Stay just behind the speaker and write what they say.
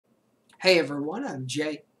Hey everyone, I'm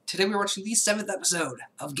Jay. Today we're watching the 7th episode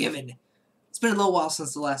of Given. It's been a little while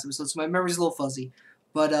since the last episode, so my memory's a little fuzzy.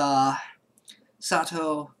 But,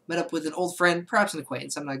 Sato met up with an old friend, perhaps an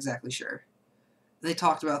acquaintance, I'm not exactly sure. They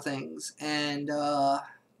talked about things, and,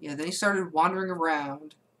 yeah, then he started wandering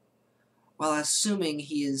around while assuming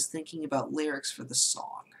he is thinking about lyrics for the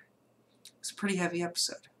song. It's a pretty heavy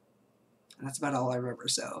episode. And that's about all I remember,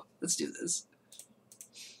 so let's do this.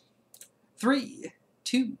 3,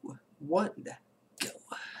 2, 1, go.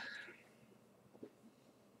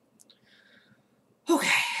 Okay.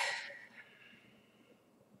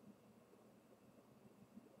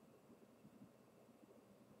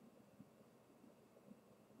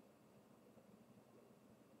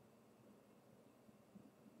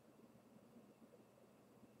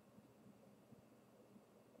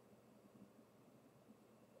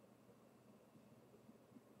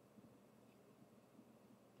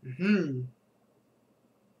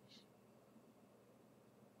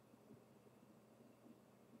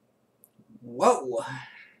 Whoa.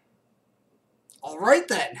 Alright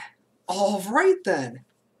then. Alright then.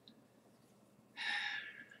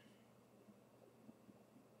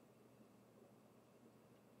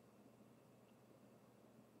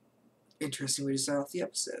 Interesting way to start off the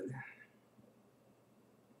episode.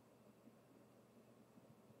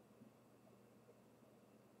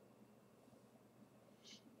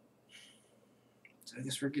 So I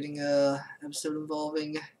guess we're getting a episode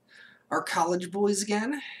involving our college boys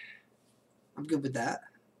again. I'm good with that.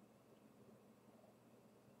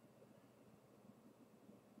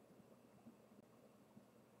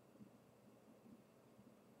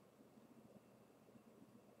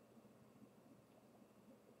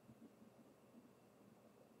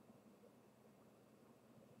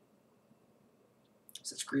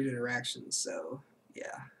 Such great interactions, so yeah.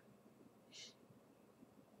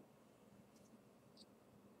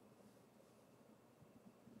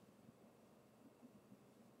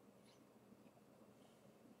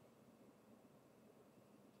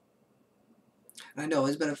 I know,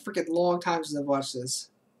 it's been a freaking long time since I've watched this.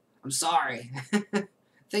 I'm sorry.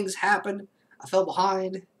 Things happen. I fell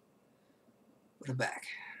behind. But I'm back.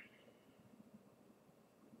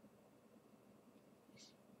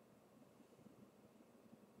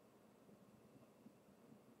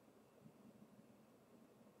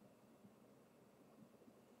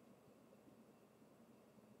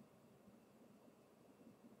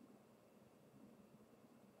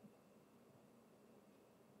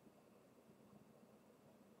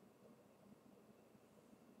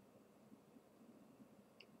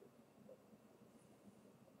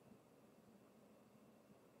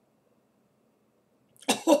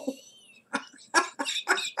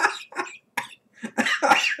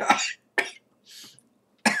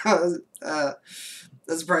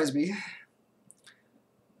 That surprised me.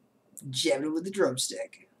 Jabbed it with the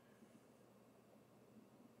drumstick.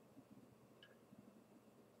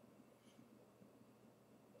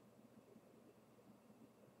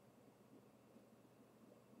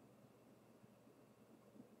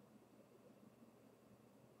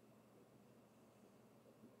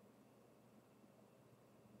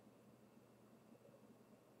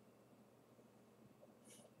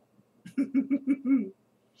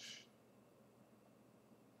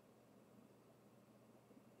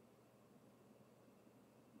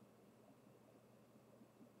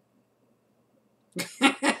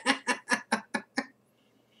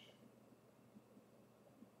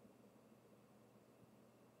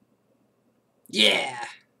 Yeah.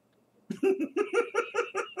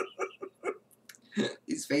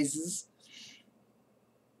 These faces.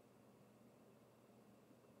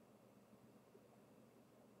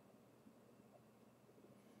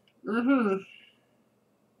 Tearing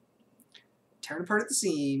apart at the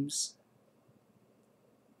seams.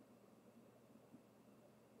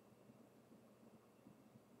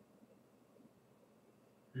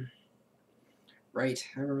 Right,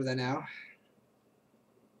 I remember that now.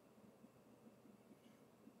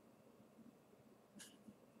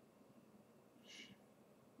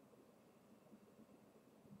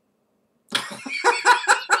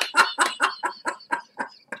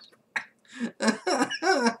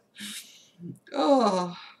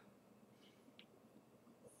 Oh.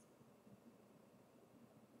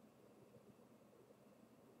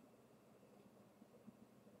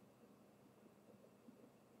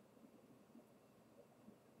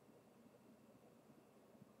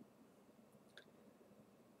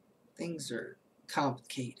 Things are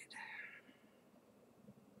complicated.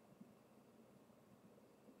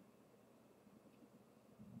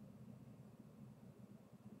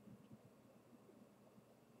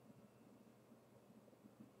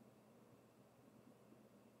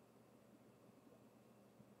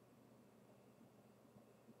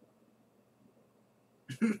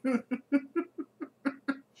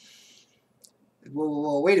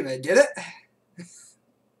 Whoa, wait a minute, did it?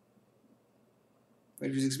 Wait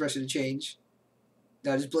for his expression to change.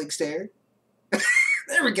 Now just blink stare.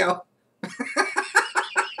 There we go.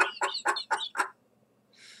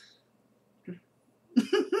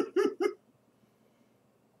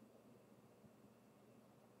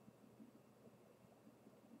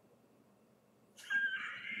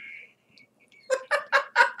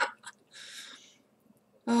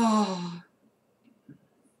 Oh.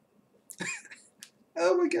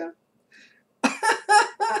 Oh my god.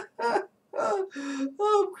 Oh,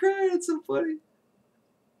 I'm crying. It's so funny.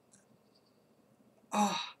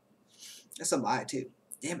 Oh, that's a lie too.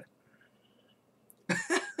 Damn it.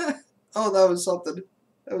 Oh, that was something.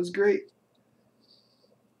 That was great.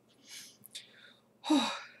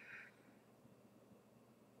 Oh.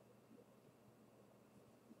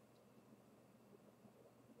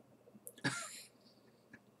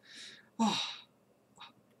 Oh.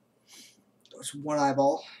 That's one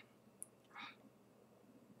eyeball.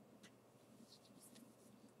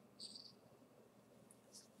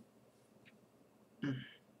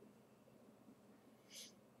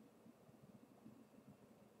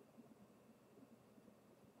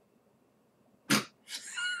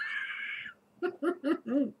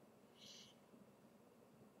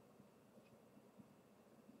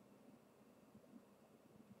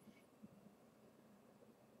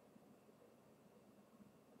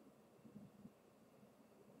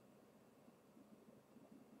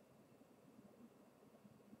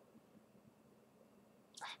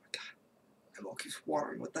 My mouth keeps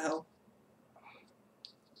watering. What the hell?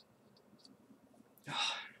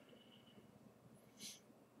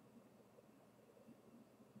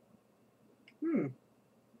 Hmm.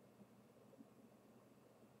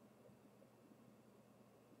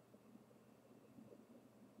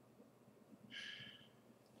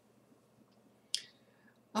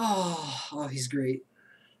 Oh, he's great.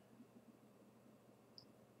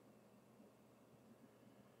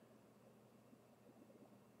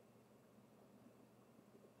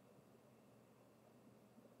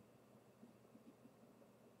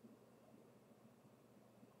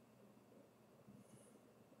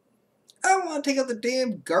 I don't want to take out the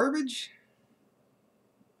damn garbage.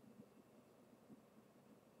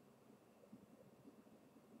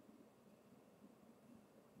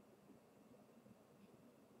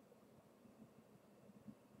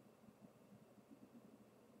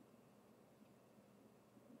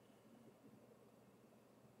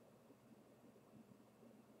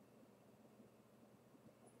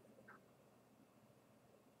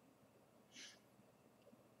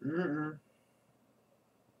 Mm-mm.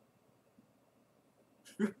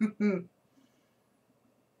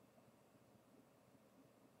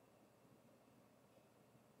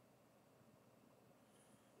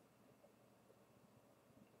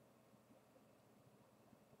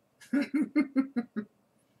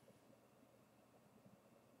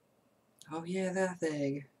 Oh yeah, that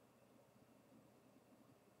thing.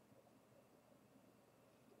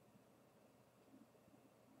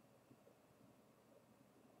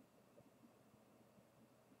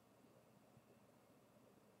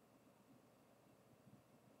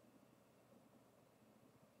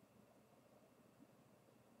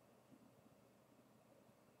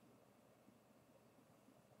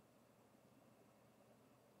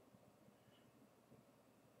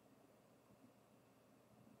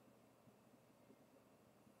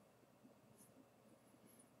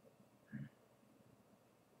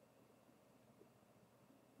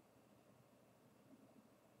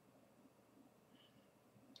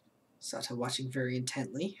 Sato watching very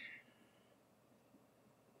intently.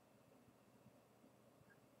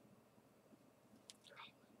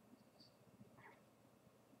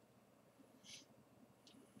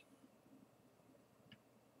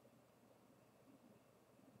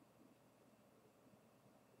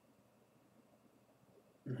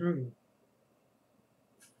 Mm-hmm.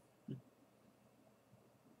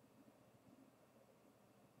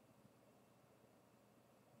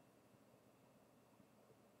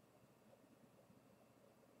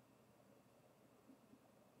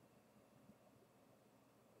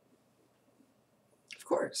 Of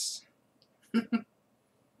course.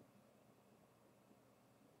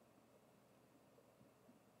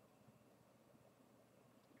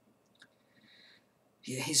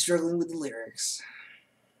 Yeah, he's struggling with the lyrics.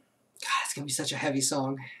 God, it's gonna be such a heavy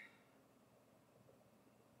song.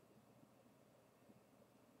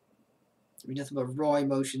 It'll be nothing but raw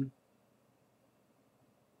emotion.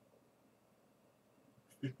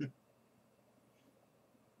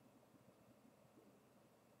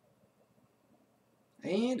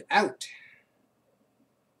 And out.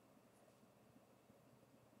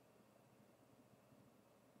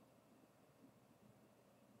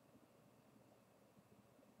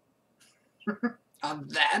 On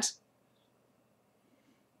that?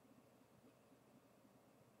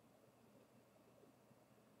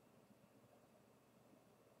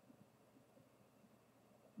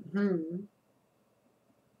 Hmm.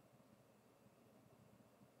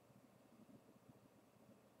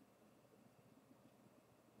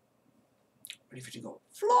 Ready for it to go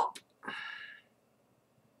flop.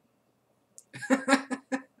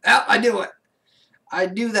 Oh, I knew it. I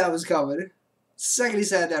knew that was coming. Second he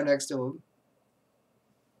sat down next to him.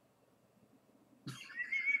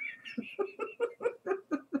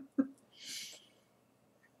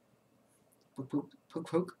 Poke, poke, poke,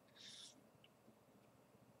 poke.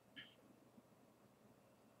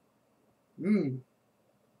 Mmm.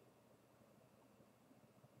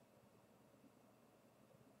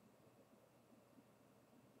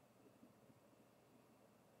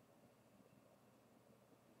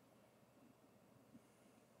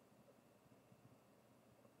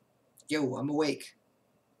 Yo, I'm awake.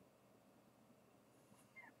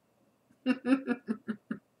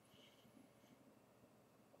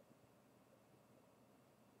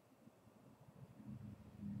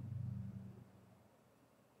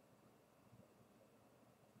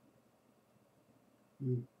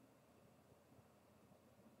 Mm.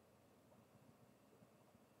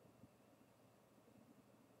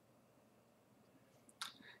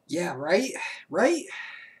 Yeah, right? Right?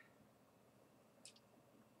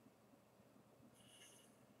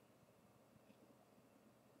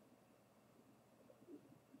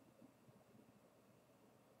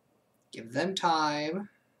 Give them time.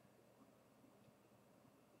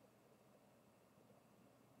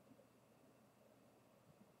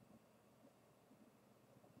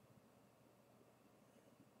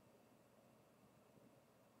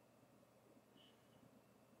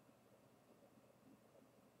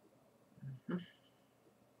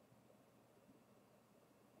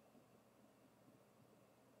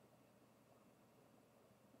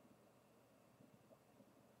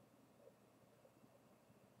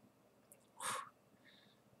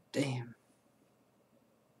 Damn.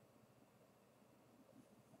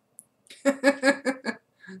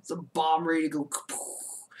 It's a bomb ready to go.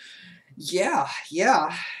 Yeah,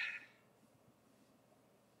 yeah.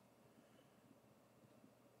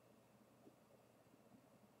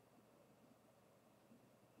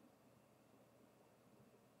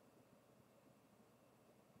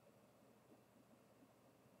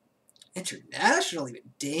 International even.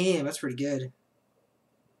 Damn, that's pretty good.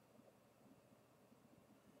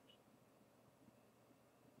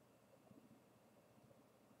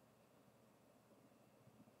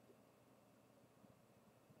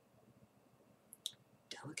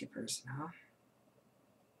 Delicate person, huh?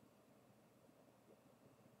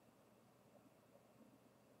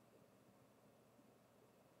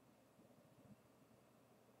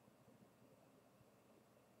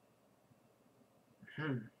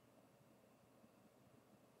 Hmm.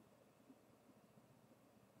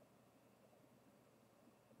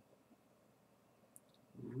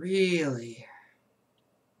 Really?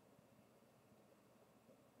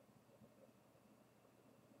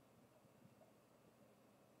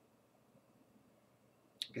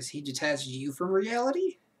 I guess he detached you from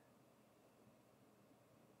reality?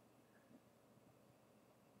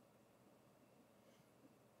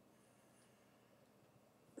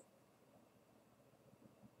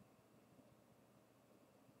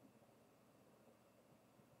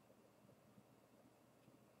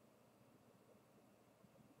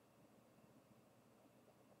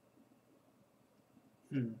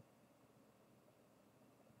 Hmm.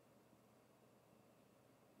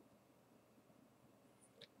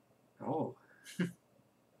 Oh.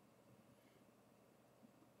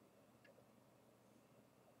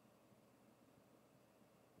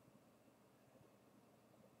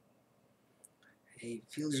 Hey,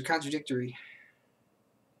 feels are contradictory.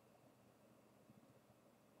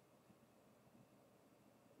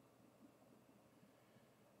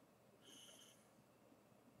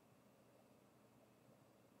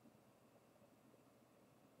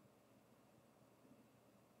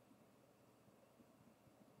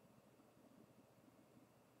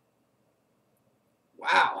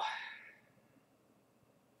 Wow.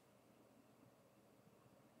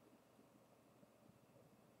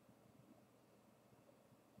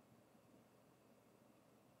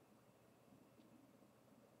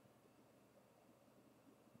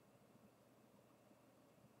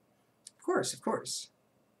 Of course, of course.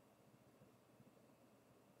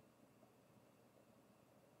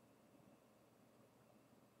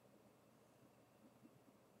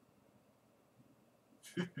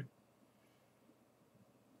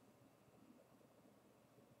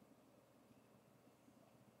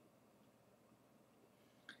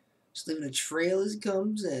 Just leaving a trail as it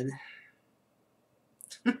comes in.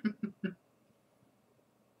 I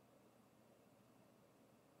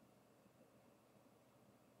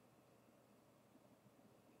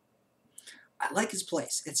like his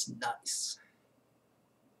place. It's nice.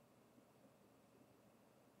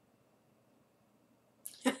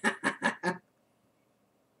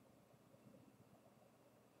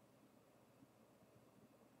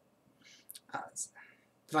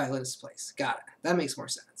 Violinist's place. Got it. That makes more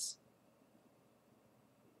sense.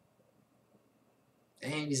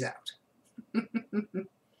 And he's out.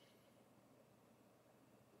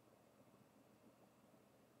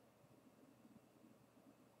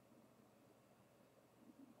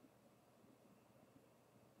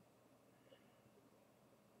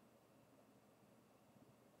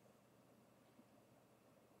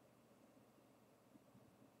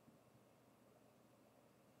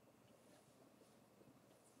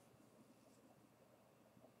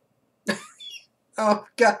 Oh,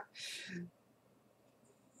 God.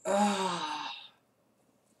 Oh.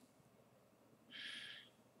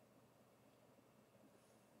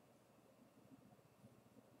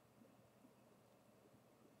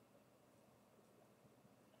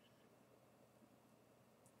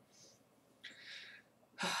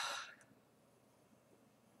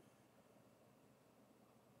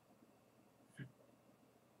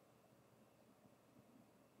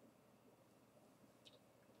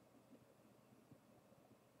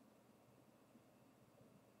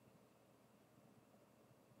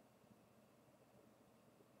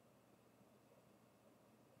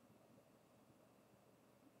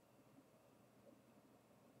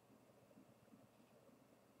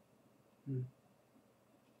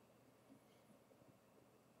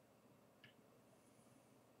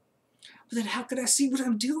 But then how could I see what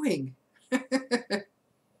I'm doing?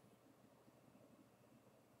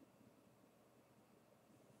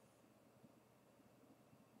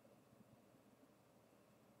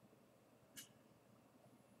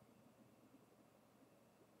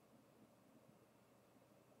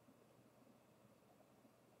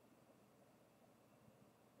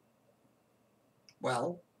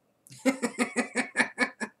 Well.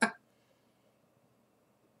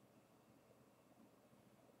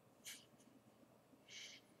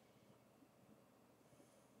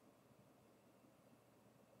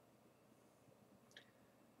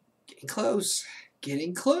 Getting close.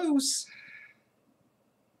 Getting close.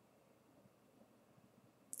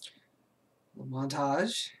 A little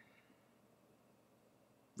montage.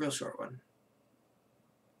 Real short one.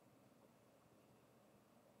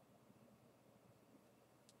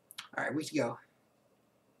 Alright, week to go.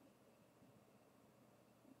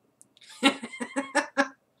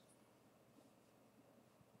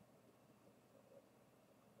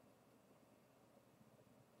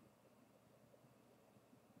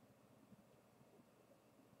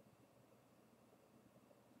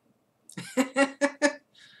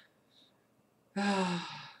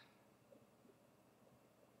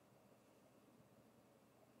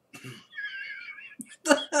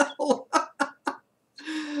 The hell?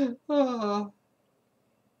 Oh.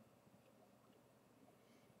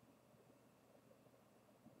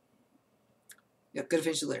 Yep, gotta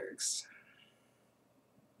finish the lyrics.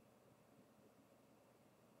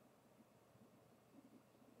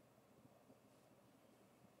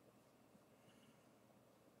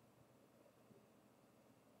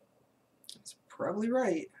 That's probably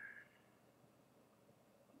right.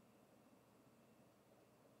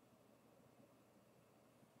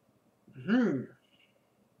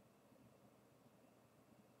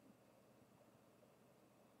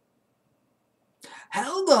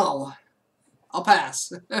 Hell no! I'll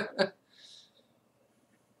pass.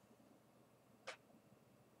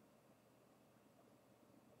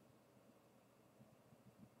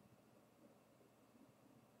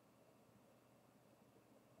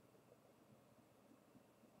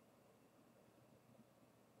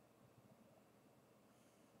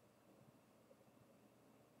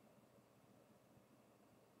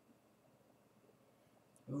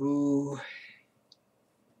 Ooh.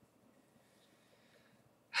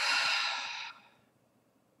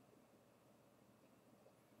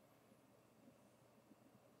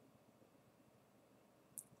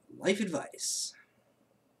 Life advice.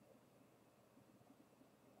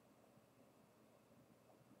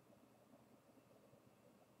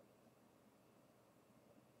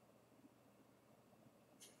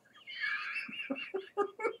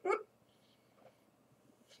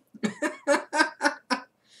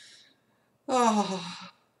 Oh.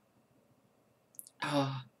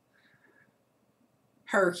 Oh.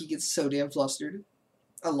 Haruki gets so damn flustered.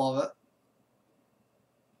 I love it.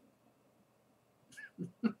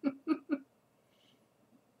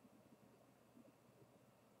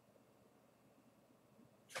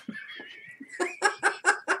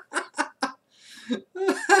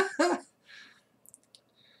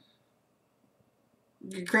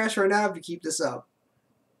 You can crash right now if you keep this up.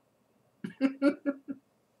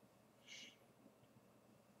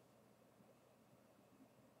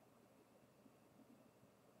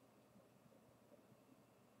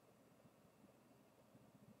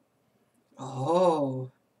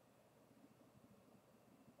 Oh.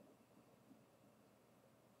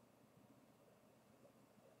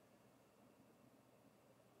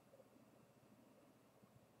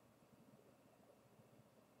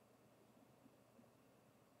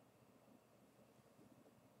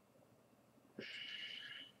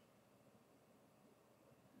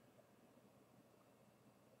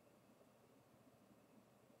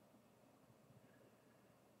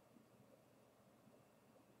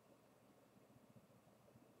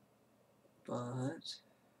 But...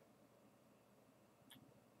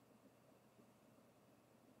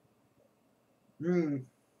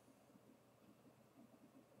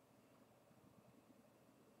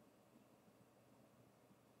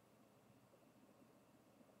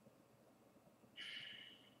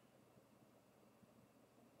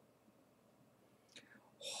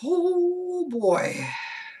 Oh, boy.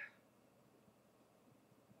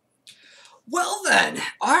 Well, then.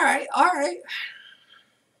 All right, all right.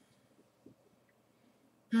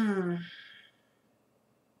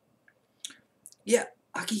 Yeah,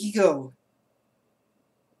 Akihiko.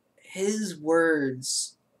 His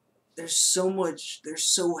words, they're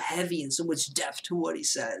so heavy and so much depth to what he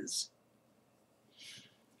says.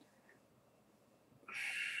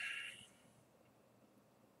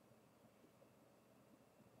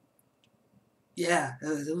 Yeah,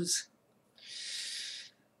 it was...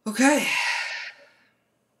 Okay.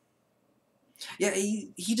 Yeah,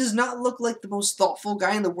 he does not look like the most thoughtful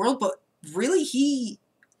guy in the world, but really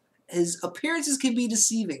his appearances can be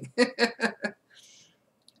deceiving.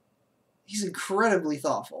 He's incredibly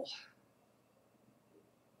thoughtful.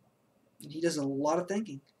 And he does a lot of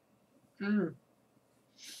thinking. Oh,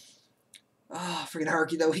 freaking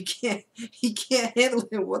Haruki though, he can't handle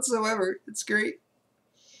it whatsoever. It's great.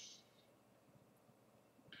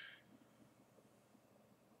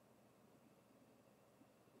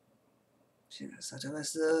 Sato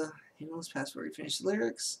has to handle his passport. He finished the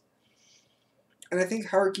lyrics. And I think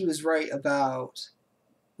Haruki was right about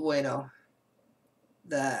Ueno,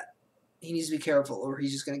 that he needs to be careful or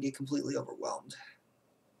he's just going to get completely overwhelmed.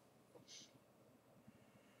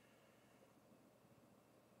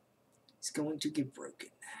 He's going to get broken.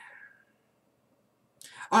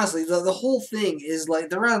 Honestly, the whole thing is like,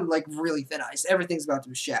 they're on like really thin ice. Everything's about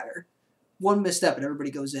to shatter. One misstep and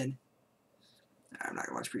everybody goes in. I'm not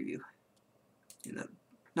going to watch preview. You know,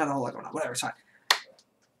 not a whole lot going on. Whatever, it's fine.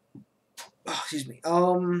 Oh, excuse me.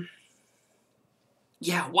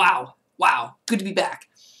 Yeah, wow. Wow. Good to be back.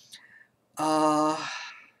 Yeah,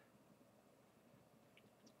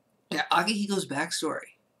 Akihiko's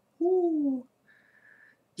backstory. Ooh.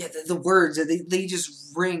 Yeah, the words, they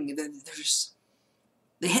just ring. They're just...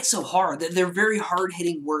 They hit so hard. They're very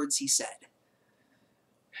hard-hitting words, he said.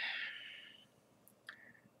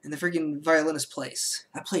 And the freaking violinist place.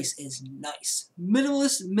 That place is nice.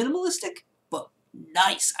 Minimalistic, but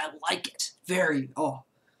nice. I like it. Very,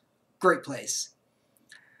 great place.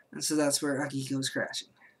 And so that's where Akihiko is crashing.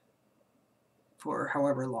 For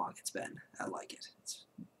however long it's been. I like it. It's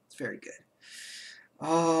very good.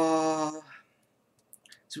 So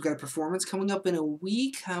we've got a performance coming up in a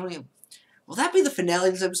week. How many... Will that be the finale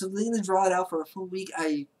of this episode? Are they going to draw it out for a full week?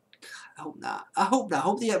 I hope not. I hope not. I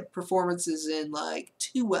hope they have performances in like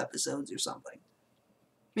 2 episodes or something.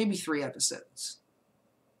 Maybe 3 episodes.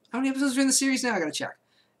 How many episodes are in the series now? I gotta check.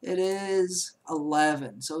 It is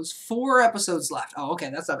 11. So it's 4 episodes left. Oh, okay.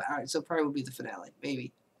 That's not bad. Alright, so it probably will be the finale.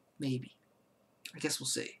 Maybe. Maybe. I guess we'll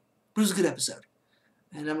see. But it was a good episode.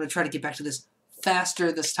 And I'm going to try to get back to this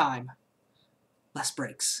faster this time. Less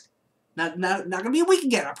breaks. Not going to be a week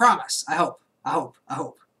again, I promise. I hope.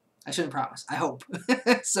 I shouldn't promise. I hope.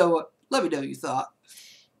 So, let me know what you thought.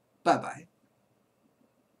 Bye-bye.